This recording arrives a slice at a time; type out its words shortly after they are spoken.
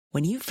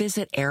When you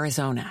visit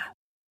Arizona,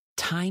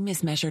 time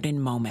is measured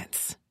in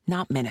moments,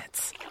 not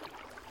minutes.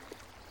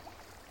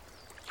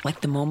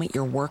 Like the moment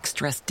your work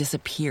stress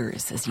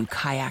disappears as you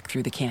kayak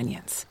through the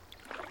canyons.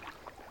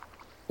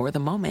 Or the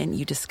moment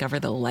you discover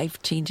the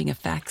life-changing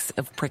effects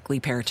of prickly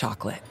pear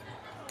chocolate.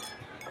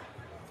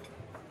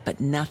 But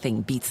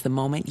nothing beats the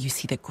moment you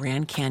see the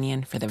Grand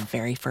Canyon for the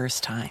very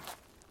first time.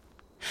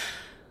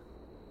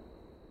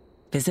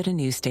 Visit a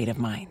new state of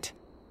mind.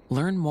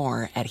 Learn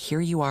more at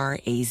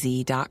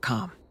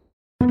hereyouareaz.com.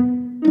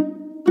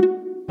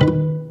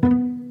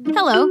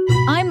 Hello,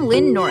 I'm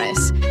Lynn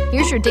Norris.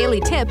 Here's your daily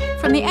tip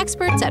from the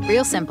experts at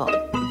Real Simple.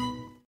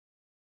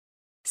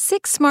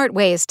 6 Smart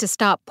Ways to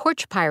Stop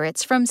Porch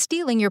Pirates from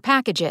Stealing Your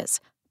Packages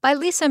by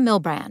Lisa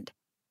Milbrand.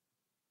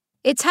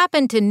 It's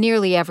happened to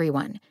nearly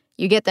everyone.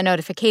 You get the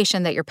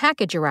notification that your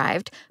package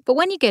arrived, but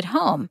when you get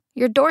home,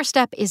 your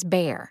doorstep is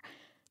bare.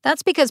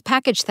 That's because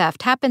package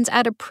theft happens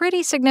at a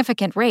pretty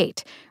significant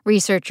rate.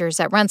 Researchers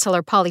at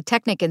Rensselaer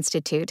Polytechnic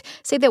Institute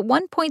say that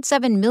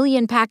 1.7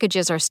 million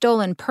packages are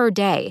stolen per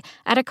day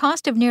at a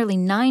cost of nearly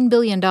 $9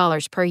 billion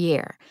per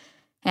year.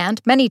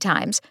 And many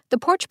times, the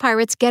porch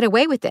pirates get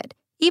away with it,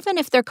 even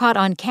if they're caught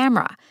on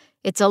camera.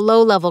 It's a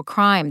low-level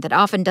crime that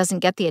often doesn't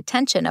get the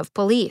attention of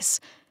police.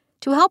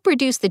 To help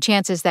reduce the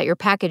chances that your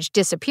package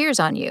disappears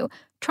on you,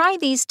 try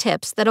these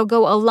tips that'll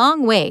go a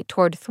long way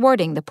toward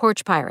thwarting the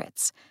porch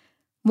pirates.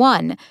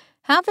 1.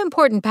 Have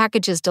important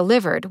packages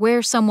delivered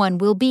where someone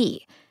will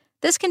be.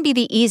 This can be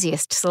the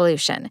easiest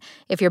solution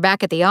if you're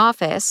back at the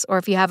office or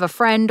if you have a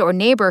friend or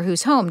neighbor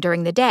who's home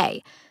during the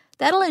day.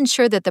 That'll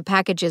ensure that the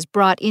package is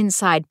brought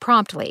inside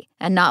promptly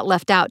and not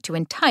left out to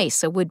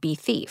entice a would-be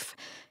thief.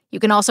 You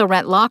can also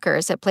rent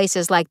lockers at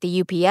places like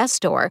the UPS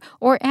store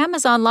or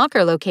Amazon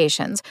locker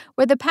locations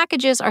where the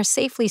packages are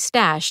safely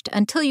stashed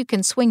until you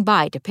can swing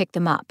by to pick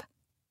them up.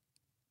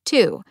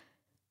 2.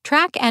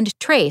 Track and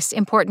trace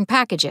important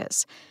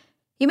packages.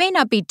 You may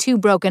not be too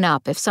broken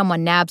up if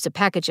someone nabs a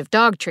package of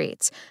dog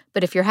treats,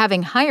 but if you're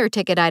having higher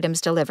ticket items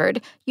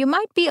delivered, you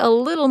might be a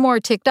little more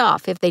ticked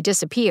off if they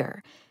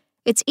disappear.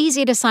 It's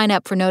easy to sign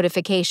up for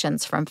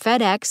notifications from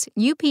FedEx,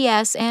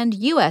 UPS, and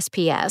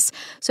USPS,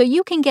 so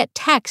you can get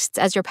texts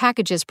as your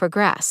packages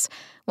progress.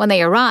 When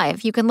they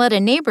arrive, you can let a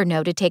neighbor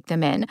know to take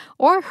them in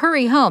or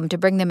hurry home to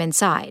bring them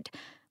inside.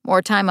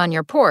 More time on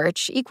your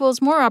porch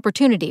equals more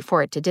opportunity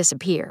for it to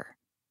disappear.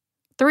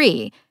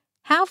 3.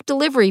 Have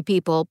delivery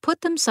people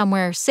put them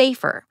somewhere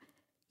safer.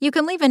 You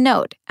can leave a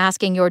note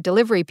asking your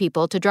delivery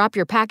people to drop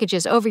your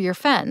packages over your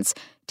fence,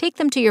 take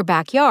them to your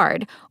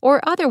backyard,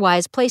 or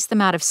otherwise place them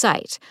out of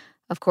sight.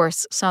 Of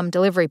course, some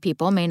delivery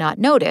people may not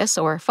notice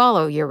or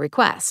follow your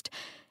request.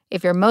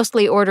 If you're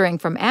mostly ordering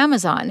from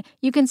Amazon,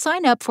 you can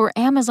sign up for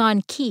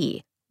Amazon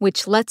Key,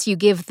 which lets you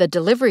give the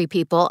delivery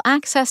people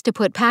access to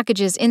put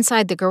packages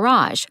inside the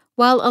garage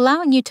while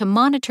allowing you to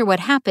monitor what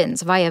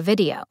happens via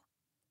video.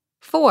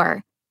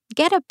 4.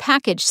 Get a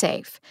package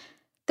safe.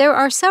 There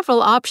are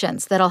several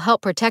options that'll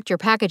help protect your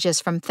packages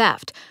from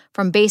theft,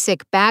 from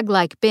basic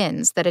bag-like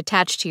bins that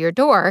attach to your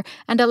door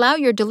and allow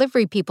your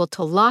delivery people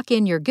to lock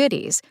in your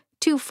goodies,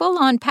 to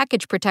full-on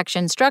package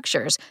protection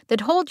structures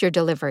that hold your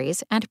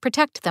deliveries and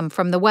protect them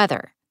from the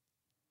weather.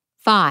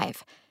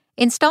 5.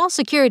 Install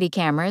security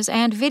cameras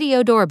and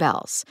video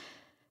doorbells.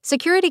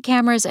 Security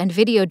cameras and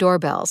video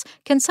doorbells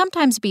can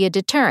sometimes be a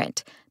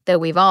deterrent, though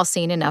we've all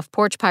seen enough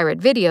porch pirate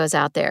videos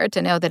out there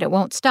to know that it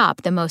won't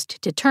stop the most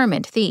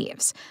determined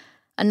thieves.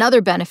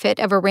 Another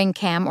benefit of a Ring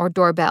cam or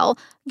doorbell,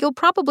 you'll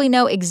probably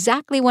know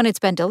exactly when it's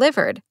been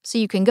delivered, so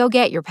you can go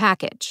get your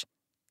package.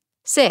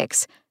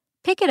 6.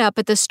 Pick it up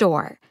at the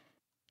store.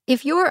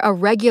 If you're a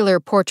regular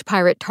porch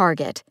pirate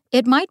target,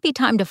 it might be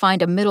time to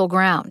find a middle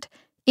ground.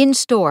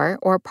 In-store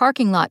or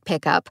parking lot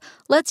pickup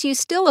lets you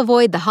still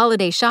avoid the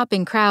holiday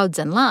shopping crowds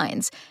and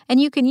lines,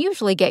 and you can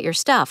usually get your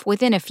stuff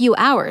within a few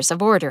hours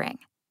of ordering.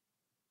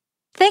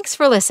 Thanks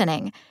for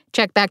listening.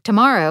 Check back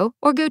tomorrow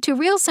or go to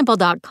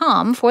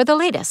realsimple.com for the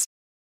latest.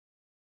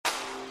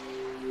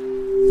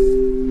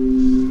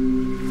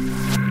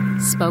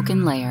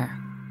 Spoken Layer.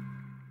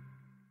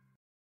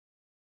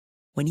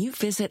 When you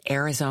visit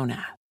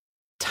Arizona,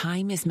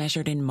 time is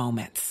measured in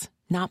moments,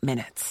 not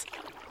minutes.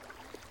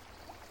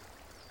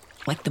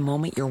 Like the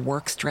moment your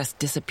work stress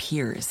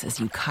disappears as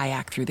you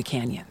kayak through the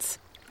canyons.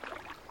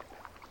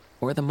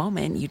 Or the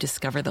moment you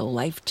discover the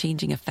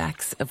life-changing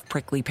effects of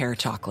prickly pear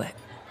chocolate.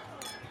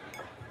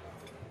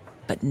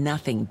 But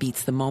nothing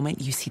beats the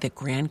moment you see the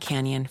Grand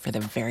Canyon for the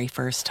very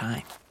first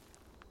time.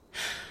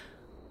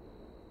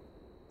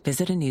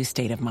 Visit a new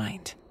state of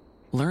mind.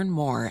 Learn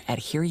more at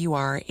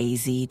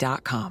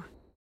hereyouareaz.com.